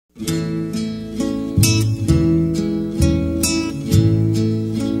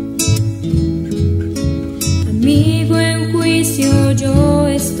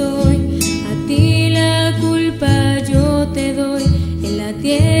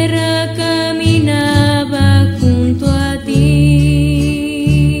tierra caminaba junto a ti.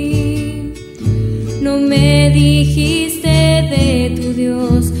 No me dijiste de tu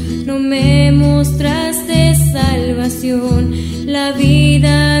Dios, no me mostraste salvación, la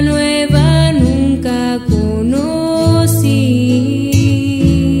vida nueva nunca conocí.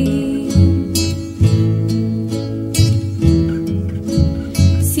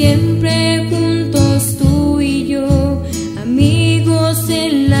 Siempre juntos tú y yo, amigos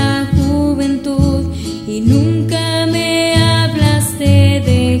en la juventud, y nunca me hablaste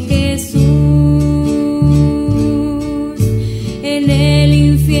de Jesús. En el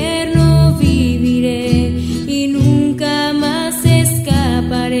infierno viviré y nunca más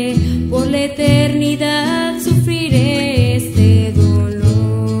escaparé, por la eternidad sufriré este dolor.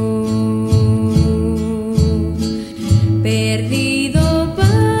 Perdido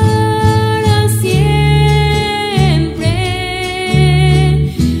para siempre,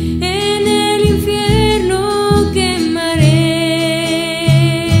 en el infierno quemaré.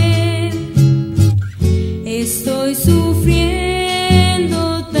 Estoy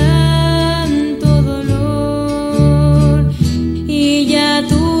sufriendo tanto dolor y ya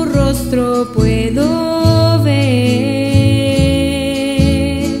tu rostro puedo ver.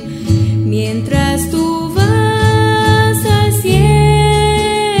 Mientras tú vas al cielo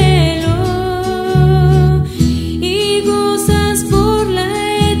y gozas por la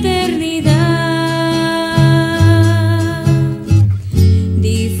eternidad,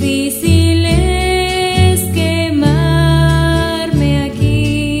 difícil es quemarme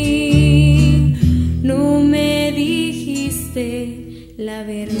aquí. No me dijiste la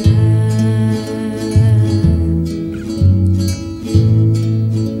verdad.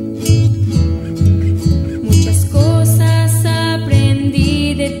 Muchas cosas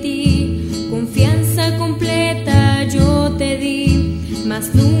aprendí de ti, confianza completa yo te di,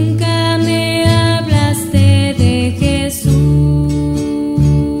 mas nunca me hablaste de Jesús.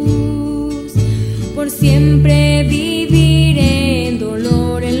 Por siempre viviré en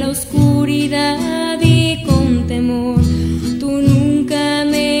dolor, en la oscuridad y con temor. Tú nunca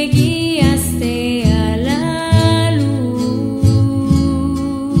me guiaste a la luz.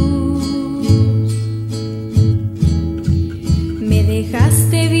 Me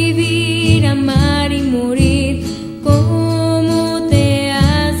dejaste vivir, amar y morir. ¿Cómo te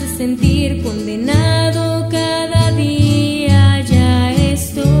has de sentir? Condenado cada día ya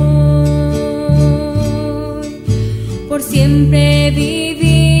estoy. Por siempre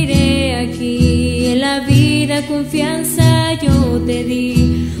viviré aquí, en la vida confianza yo te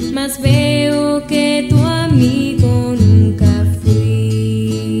di, mas veo que tu amigo nunca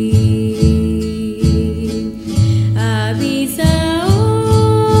fui. Avisa a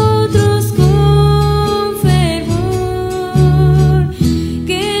otros con fervor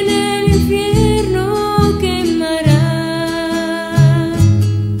que en el infierno quemará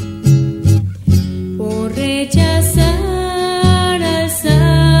por rechazar al Salvador.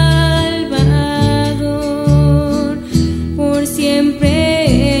 Por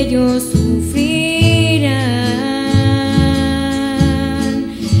siempre ellos sufrirán.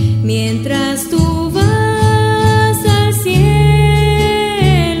 Mientras tú vas al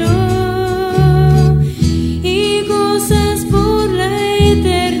cielo y gozas por la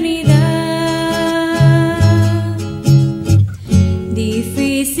eternidad,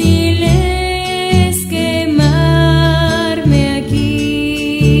 difícil es quemarme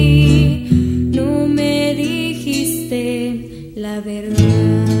aquí. No me dijiste la verdad.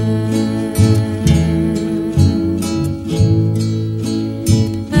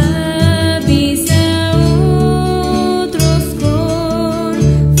 Avisa a otros con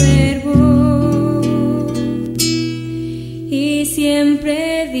fervor y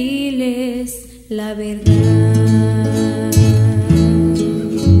siempre diles la verdad.